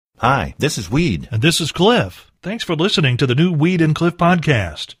Hi, this is Weed. And this is Cliff. Thanks for listening to the new Weed and Cliff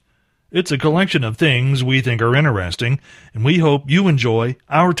podcast. It's a collection of things we think are interesting, and we hope you enjoy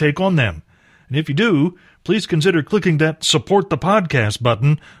our take on them. And if you do, please consider clicking that support the podcast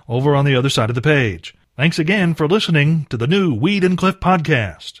button over on the other side of the page. Thanks again for listening to the new Weed and Cliff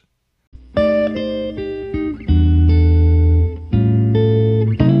podcast.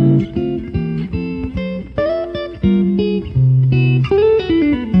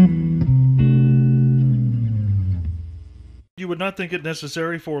 You would not think it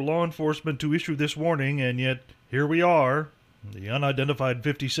necessary for law enforcement to issue this warning, and yet here we are. The unidentified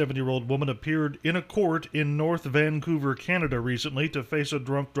 57-year-old woman appeared in a court in North Vancouver, Canada recently to face a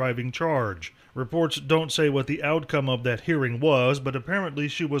drunk driving charge. Reports don't say what the outcome of that hearing was, but apparently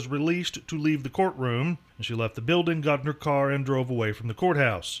she was released to leave the courtroom. She left the building, got in her car, and drove away from the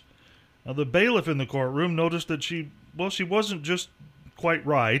courthouse. Now, the bailiff in the courtroom noticed that she wasn't just quite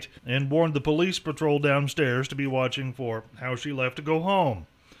right, and warned the police patrol downstairs to be watching for how she left to go home.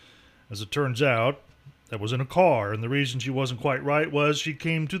 As it turns out, that was in a car, and the reason she wasn't quite right was she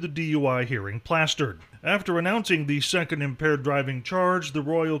came to the DUI hearing plastered. After announcing the second impaired driving charge, the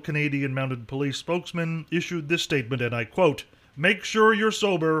Royal Canadian Mounted Police spokesman issued this statement, and I quote, "Make sure you're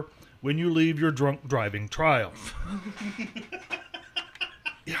sober when you leave your drunk driving trial."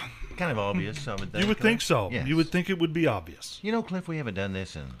 Yeah. Kind of obvious, I would think. You would think so. Yes. You would think it would be obvious. You know, Cliff, we haven't done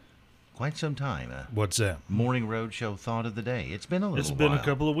this in quite some time. What's that? Morning Roadshow Thought of the Day. It's been a little while. It's been a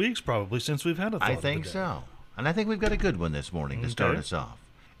couple of weeks probably since we've had a thought I of think the day. so. And I think we've got a good one this morning to start us off.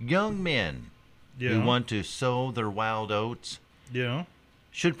 Young men who want to sow their wild oats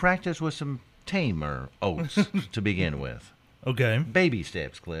should practice with some tamer oats to begin with. Okay. Baby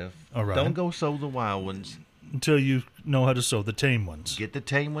steps, Cliff. All right. Don't go sow the wild ones. Until you know how to sow the tame ones. Get the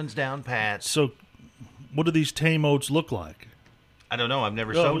tame ones down pat. So, what do these tame oats look like? I don't know. I've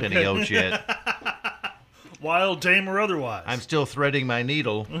never sowed any oats yet. Wild, tame, or otherwise? I'm still threading my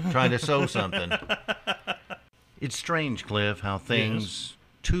needle, trying to sow something. It's strange, Cliff, how things,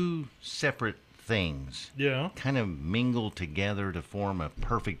 two separate things, kind of mingle together to form a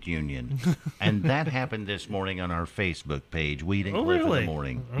perfect union. And that happened this morning on our Facebook page, Weed and Cliff in the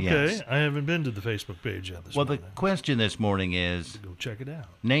Morning. Okay, yes. I haven't been to the Facebook page yet this morning. Well, the question this morning is, go check it out.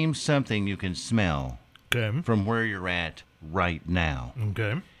 Name something you can smell from where you're at right now.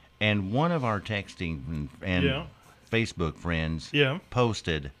 Okay. And one of our texting and Facebook friends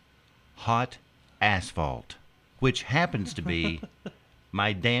posted hot asphalt, which happens to be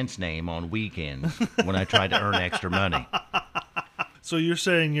my dance name on weekends when I try to earn extra money. So you're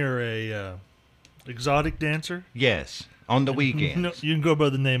saying you're a exotic dancer? Yes, on the weekends. No, you can go by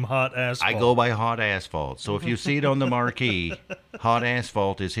the name Hot Asphalt. I go by Hot Asphalt. So if you see it on the marquee, Hot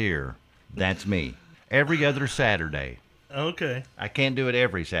Asphalt is here. That's me. Every other Saturday. Okay. I can't do it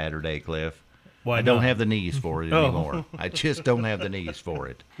every Saturday, Cliff. Why I not? don't have the knees for it anymore. I just don't have the knees for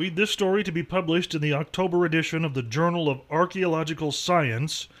it. Read this story to be published in the October edition of the Journal of Archaeological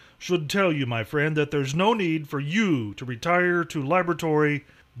Science should tell you, my friend, that there's no need for you to retire to laboratory,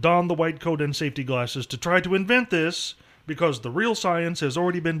 don the white coat and safety glasses to try to invent this, because the real science has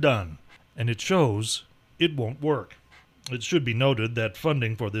already been done, and it shows it won't work. It should be noted that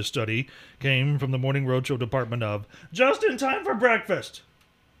funding for this study came from the Morning Roadshow department of Just in Time for Breakfast.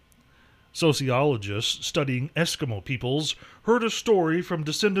 Sociologists studying Eskimo peoples heard a story from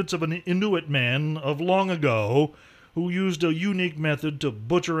descendants of an Inuit man of long ago who used a unique method to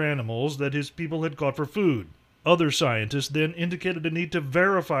butcher animals that his people had caught for food. Other scientists then indicated a need to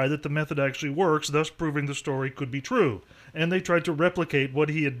verify that the method actually works, thus proving the story could be true. And they tried to replicate what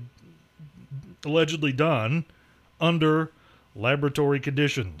he had allegedly done under laboratory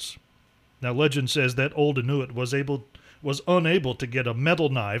conditions. Now, legend says that old Inuit was unable to get a metal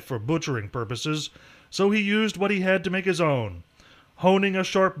knife for butchering purposes, so he used what he had to make his own, honing a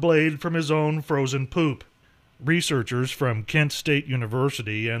sharp blade from his own frozen poop. Researchers from Kent State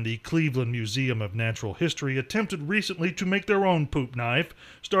University and the Cleveland Museum of Natural History attempted recently to make their own poop knife,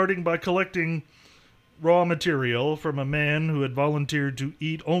 starting by collecting raw material from a man who had volunteered to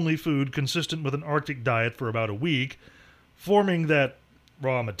eat only food consistent with an Arctic diet for about a week, forming that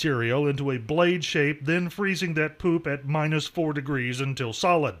raw material into a blade shape, then freezing that poop at -4 degrees until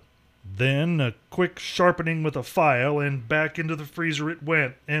solid. Then a quick sharpening with a file, and back into the freezer it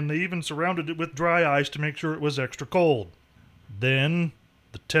went, and they even surrounded it with dry ice to make sure it was extra cold. Then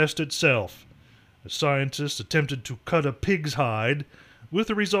the test itself. The scientists attempted to cut a pig's hide, with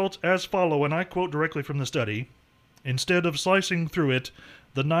the results as follow, and I quote directly from the study. Instead of slicing through it,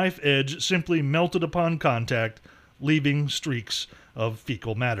 the knife edge simply melted upon contact, leaving streaks of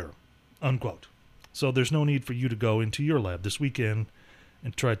fecal matter. Unquote. So there's no need for you to go into your lab this weekend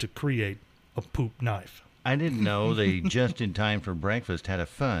and try to create a poop knife. I didn't know they just in time for breakfast had a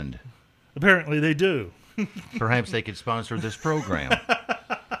fund. Apparently they do. Perhaps they could sponsor this program.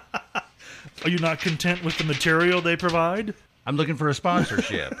 Are you not content with the material they provide? I'm looking for a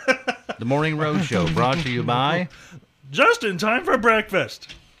sponsorship. The Morning Roadshow, brought to you by... Just in time for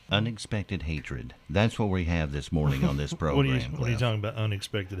breakfast. Unexpected hatred. That's what we have this morning on this program. What are you talking about,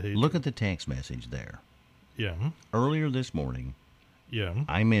 unexpected hatred? Look at the text message there. Yeah. Earlier this morning,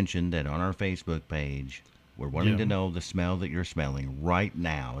 I mentioned that on our Facebook page, we're wanting to know the smell that you're smelling right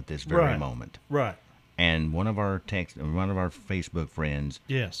now at this very moment. Right. And one of our Facebook friends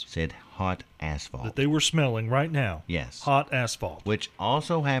said hot asphalt. That they were smelling right now. Yes. Hot asphalt. Which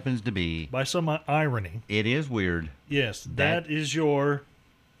also happens to be... By some irony. It is weird. Yes, that is your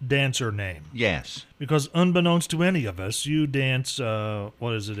dancer name. Yes. Because unbeknownst to any of us, you dance,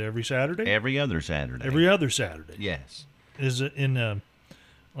 what is it, every Saturday? Every other Saturday. Every other Saturday. Yes. Is it in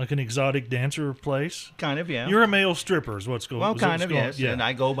like an exotic dancer place? Kind of, yeah. You're a male stripper is what's going on. Well, kind of, yes. Yeah. And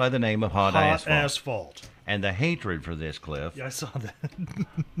I go by the name of Hot Asphalt. And the hatred for this, Cliff. Yeah, I saw that.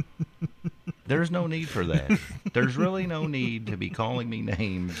 There's no need for that. There's really no need to be calling me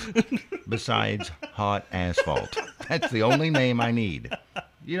names besides Hot Asphalt. That's the only name I need.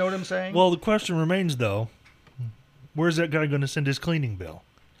 You know what I'm saying? Well, the question remains, though, where's that guy going to send his cleaning bill?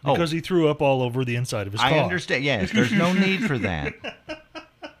 Because he threw up all over the inside of his car. I understand. Yes, there's no need for that.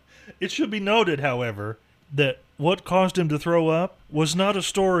 It should be noted, however, that what caused him to throw up was not a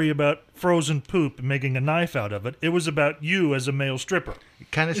story about frozen poop and making a knife out of it. It was about you as a male stripper.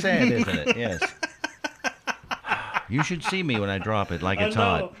 Kind of sad, isn't it? Yes. You should see me when I drop it like it's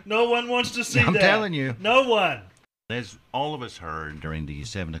hot. No one wants to see that. I'm telling you. No one. As all of us heard during the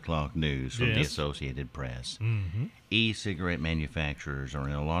 7 o'clock news from the Associated Press, e-cigarette manufacturers are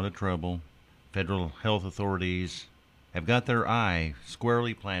in a lot of trouble. Federal health authorities have got their eye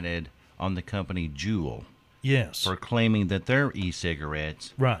squarely planted on the company Juul. Yes. For claiming that their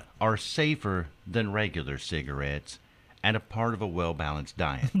e-cigarettes are safer than regular cigarettes and a part of a well-balanced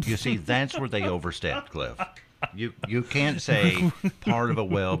diet. You see, that's where they overstepped, Cliff. You can't say part of a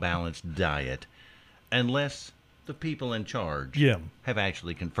well-balanced diet unless the people in charge have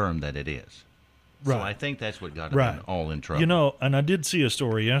actually confirmed that it is. So I think that's what got them all in trouble. You know, and I did see a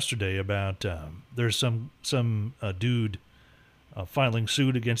story yesterday about there's some dude filing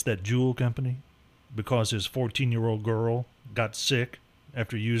suit against that Juul company because his 14-year-old girl got sick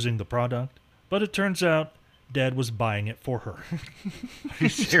after using the product. But it turns out Dad was buying it for her. Are you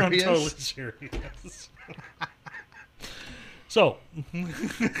serious? I'm totally serious. So...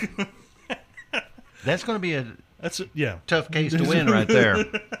 That's going to be a yeah. tough case to win right there.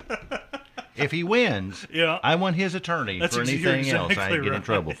 If he wins, I want his attorney for anything else I get in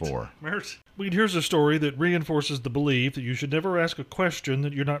trouble for. Here's a story that reinforces the belief that you should never ask a question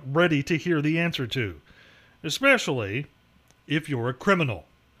that you're not ready to hear the answer to, especially if you're a criminal.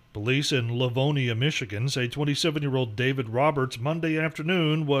 Police in Livonia, Michigan say 27-year-old David Roberts Monday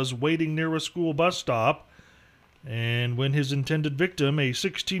afternoon was waiting near a school bus stop, and when his intended victim, a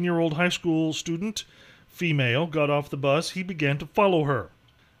 16-year-old high school student, female, got off the bus, he began to follow her.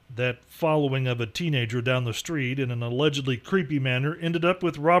 That following of a teenager down the street in an allegedly creepy manner ended up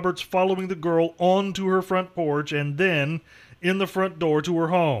with Roberts following the girl onto her front porch and then in the front door to her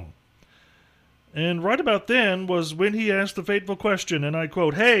home. And right about then was when he asked the fateful question, and I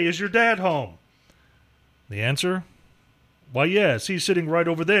quote, "Hey, is your dad home?" The answer? Why, yes, he's sitting right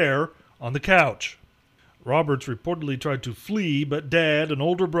over there on the couch. Roberts reportedly tried to flee, but Dad, an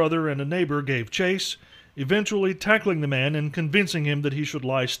older brother, and a neighbor gave chase, eventually tackling the man and convincing him that he should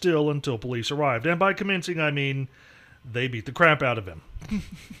lie still until police arrived. And by convincing, I mean they beat the crap out of him.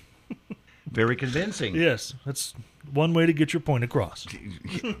 Very convincing. Yes, that's one way to get your point across.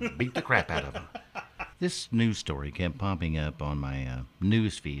 Beat the crap out of him. This news story kept popping up on my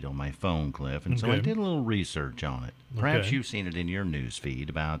news feed on my phone, Cliff, and so I did a little research on it. Perhaps you've seen it in your news feed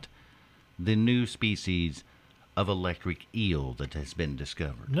about the new species of electric eel that has been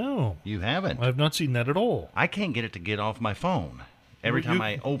discovered. No. You haven't? I have not seen that at all. I can't get it to get off my phone. Every time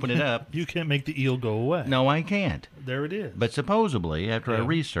I open it up... You can't make the eel go away. No, I can't. There it is. But supposedly, after I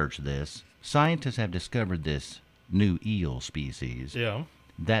researched this, scientists have discovered this new eel species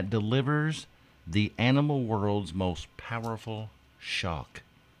that delivers the animal world's most powerful shock.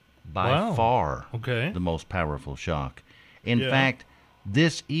 By far the most powerful shock. In fact,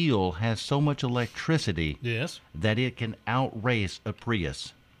 this eel has so much electricity that it can outrace a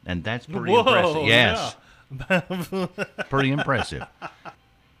Prius. And that's pretty impressive. Yes. Pretty impressive.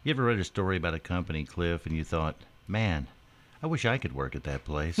 You ever read a story about a company, Cliff, and you thought, man, I wish I could work at that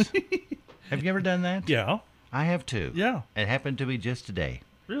place? Have you ever done that? Yeah. I have too. Yeah. It happened to me just today.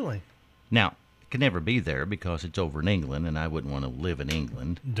 Really? Now, it could never be there because it's over in England, and I wouldn't want to live in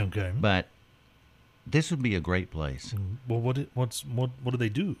England. Okay. But this would be a great place. Well, what do they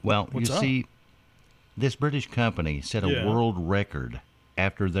do? Well, What's you up? see, this British company set a Yeah. world record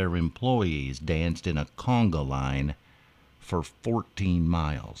after their employees danced in a conga line for 14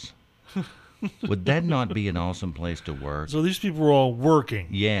 miles. Would that not be an awesome place to work? So these people were all working,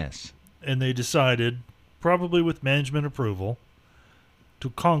 Yes. and they decided, probably with management approval,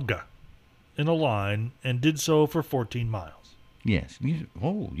 to conga in a line, and did so for 14 miles. Yes.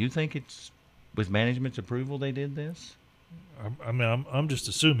 You think it's with management's approval they did this? I'm just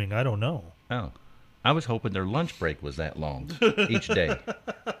assuming. I don't know. Oh. I was hoping their lunch break was that long each day.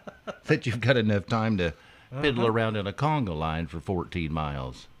 That you've got enough time to piddle around in a conga line for 14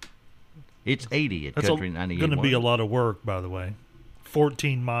 miles. It's 80 at That's Country going 98. to be a lot of work, by the way.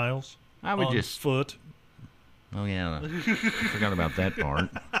 14 miles I would on just... foot. Oh, yeah. I forgot about that part.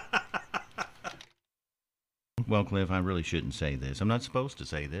 Well, Cliff, I really shouldn't say this. I'm not supposed to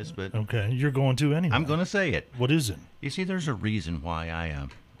say this, but Okay, you're going to anyway. I'm going to say it. What is it? You see, there's a reason why I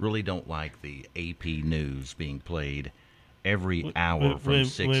really don't like the AP News being played every hour from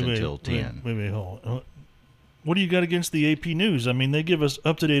 6 until 10. Wait, hold on. What do you got against the AP News? I mean, they give us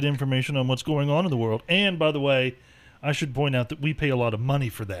up-to-date information on what's going on in the world. And, by the way, I should point out that we pay a lot of money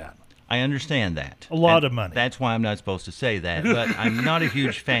for that. I understand that. A lot of money. That's why I'm not supposed to say that. But I'm not a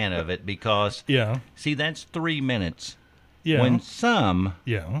huge fan of it because, Yeah, see, that's 3 minutes. yeah, When some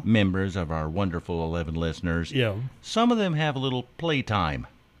yeah, members of our wonderful 11 listeners, yeah. some of them have a little playtime.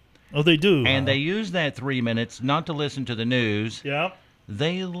 Oh, they do. And huh? they use that 3 minutes not to listen to the news. Yeah,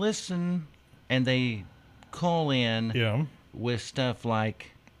 They listen and they call in yeah. with stuff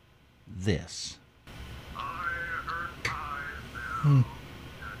like this.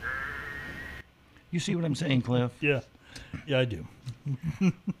 You see what I'm saying, Cliff? Yeah, I do.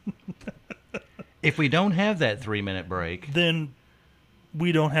 If we don't have that 3-minute break, Then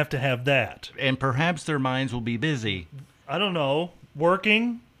we don't have to have that. and perhaps their minds will be busy. I don't know.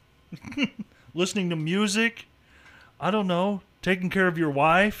 Working? Listening to music? I don't know. Taking care of your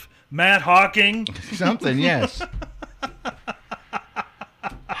wife? Matt Hawking? Something, yes.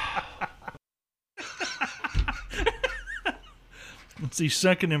 It's the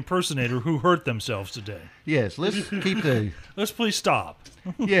second impersonator who hurt themselves today. Yes, let's keep the... Let's please stop.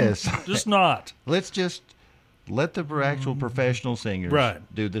 Yes. Just not. Let's just let the actual professional singers Right.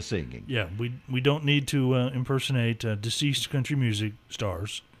 do the singing. Yeah, we don't need to impersonate deceased country music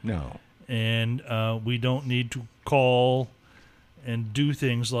stars. No. And we don't need to call and do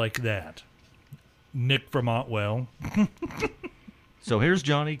things like that. Nick from Otwell. So here's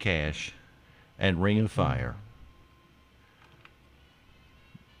Johnny Cash and Ring of Fire.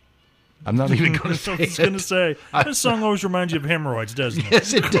 I'm not even going to say I was going to say, this song always reminds you of hemorrhoids, doesn't it?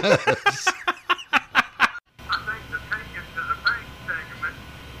 Yes, it does. I think the take it to the bank segment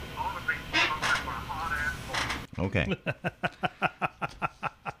ought to be sponsored by Hot Asphalt. Okay.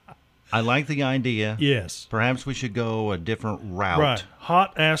 I like the idea. Yes. Perhaps we should go a different route. Right.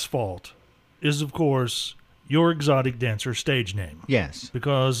 Hot Asphalt is, of course, your exotic dancer stage name. Yes.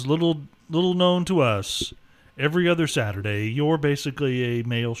 Because little known to us, every other Saturday, you're basically a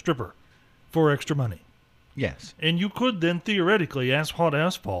male stripper for extra money. Yes. And you could then theoretically ask Hot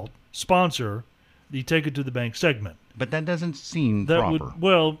Asphalt sponsor the Take It to the Bank segment. But that doesn't seem That proper.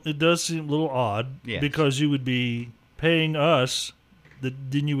 would it does seem a little odd Yes. because you would be paying us that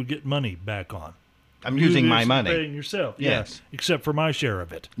then you would get money back on. I'm using You'd my be money. paying yourself. Yes. Yeah, except for my share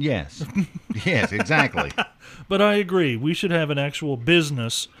of it. Yes. Yes, exactly. But I agree. We should have an actual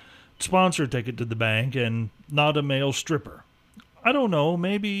business sponsor Take It to the Bank and not a male stripper. I don't know.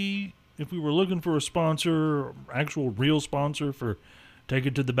 Maybe if we were looking for a sponsor, actual real sponsor for Take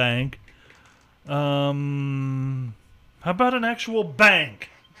It to the Bank, how about an actual bank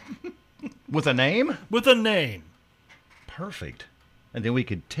With a name? with a name? Perfect. And then we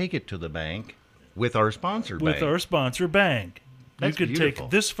could take it to the bank with our sponsor With bank. our sponsor bank. That's you could beautiful.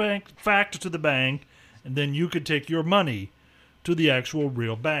 take this fact to the bank, and then you could take your money to the actual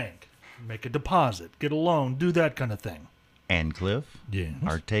real bank. Make a deposit, get a loan, do that kind of thing. And Cliff, Yes.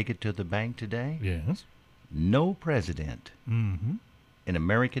 our take it to the bank today, Yes. no president Mm-hmm. in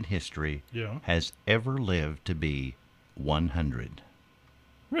American history Yeah. has ever lived to be 100.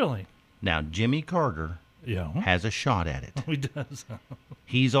 Really? Now, Jimmy Carter Yeah. has a shot at it. He does.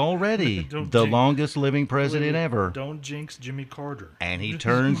 He's already Don't the jinx- longest living president ever. Don't jinx Jimmy Carter. And he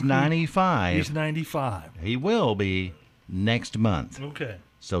turns 95. He's 95. He will be next month. Okay.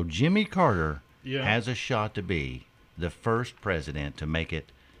 So Jimmy Carter Yeah. has a shot to be the first president to make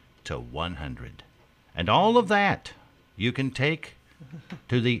it to 100. And all of that you can take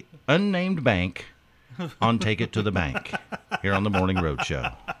to the unnamed bank on Take It to the Bank here on the Morning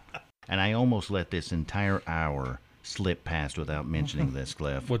Roadshow. And I almost let this entire hour slip past without mentioning this,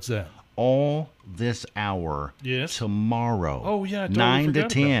 Cliff. What's that? All this hour tomorrow. Oh, yeah. I totally 9 to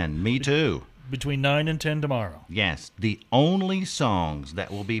forgot 10. Me too. Between 9 and 10 tomorrow. Yes. The only songs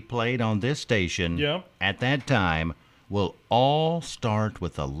that will be played on this station at that time will all start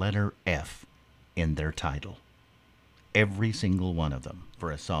with the letter F in their title. Every single one of them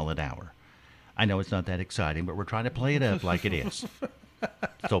for a solid hour. I know it's not that exciting, but we're trying to play it up like it is.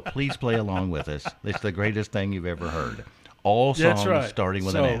 So please play along with us. It's the greatest thing you've ever heard. All songs starting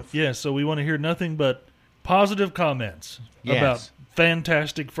with an F. Yeah, so we want to hear nothing but positive comments about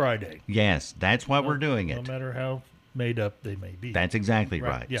Fantastic Friday. Yes, that's why we're doing it. No matter how made up they may be. That's exactly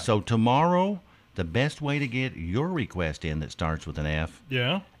right. Yeah. So tomorrow, the best way to get your request in that starts with an F,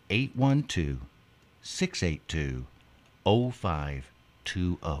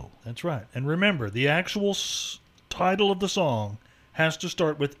 812-682-0520. That's right. And remember, the actual title of the song has to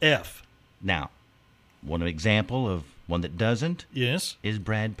start with F. Now, one example of one that doesn't is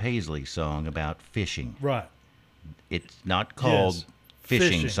Brad Paisley's song about fishing. Right. It's not called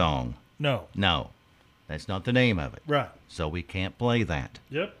Fishing Song. No. No. That's not the name of it. Right. So we can't play that.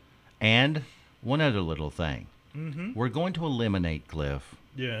 Yep. And one other little thing. Mm-hmm. We're going to eliminate, Cliff,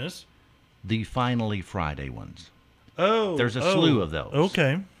 the Finally Friday ones. Oh. There's a slew of those.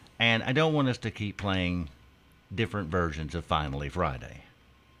 Okay. And I don't want us to keep playing different versions of Finally Friday.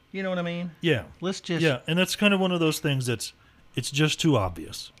 You know what I mean? Yeah. Let's just... Yeah, and that's kind of one of those things it's just too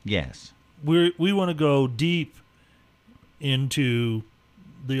obvious. Yes. We want to go deep into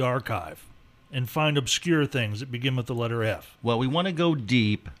the archive and find obscure things that begin with the letter F. Well, we want to go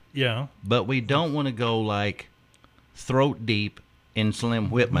deep. Yeah. But we don't want to go like throat deep in Slim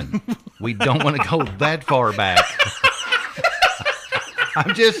Whitman. We don't want to go that far back.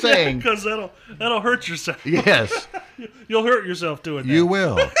 I'm just saying. Because that'll hurt yourself. Yes. You'll hurt yourself doing that. You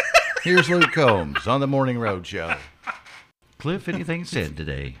will. Here's Luke Combs on the Morning Road Show. Cliff, anything said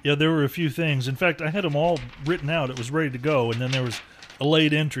today? Yeah, there were a few things. In fact, I had them all written out. It was ready to go, and then there was a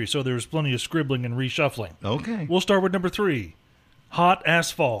late entry, so there was plenty of scribbling and reshuffling. Okay. We'll start with number 3. Hot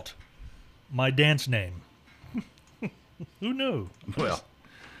Asphalt. My dance name. Who knew? Well.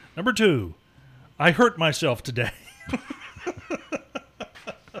 Number 2. I hurt myself today.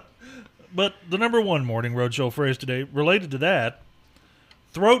 But the number 1 Morning Roadshow phrase today, related to that,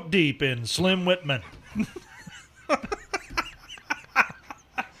 throat deep in Slim Whitman.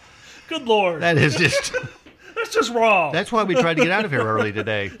 Good Lord. That is just... That's just wrong. That's why we tried to get out of here early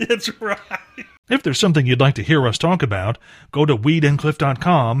today. That's right. If there's something you'd like to hear us talk about, go to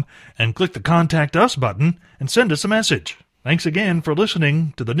weedandcliff.com and click the Contact Us button and send us a message. Thanks again for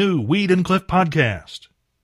listening to the new Weed and Cliff podcast.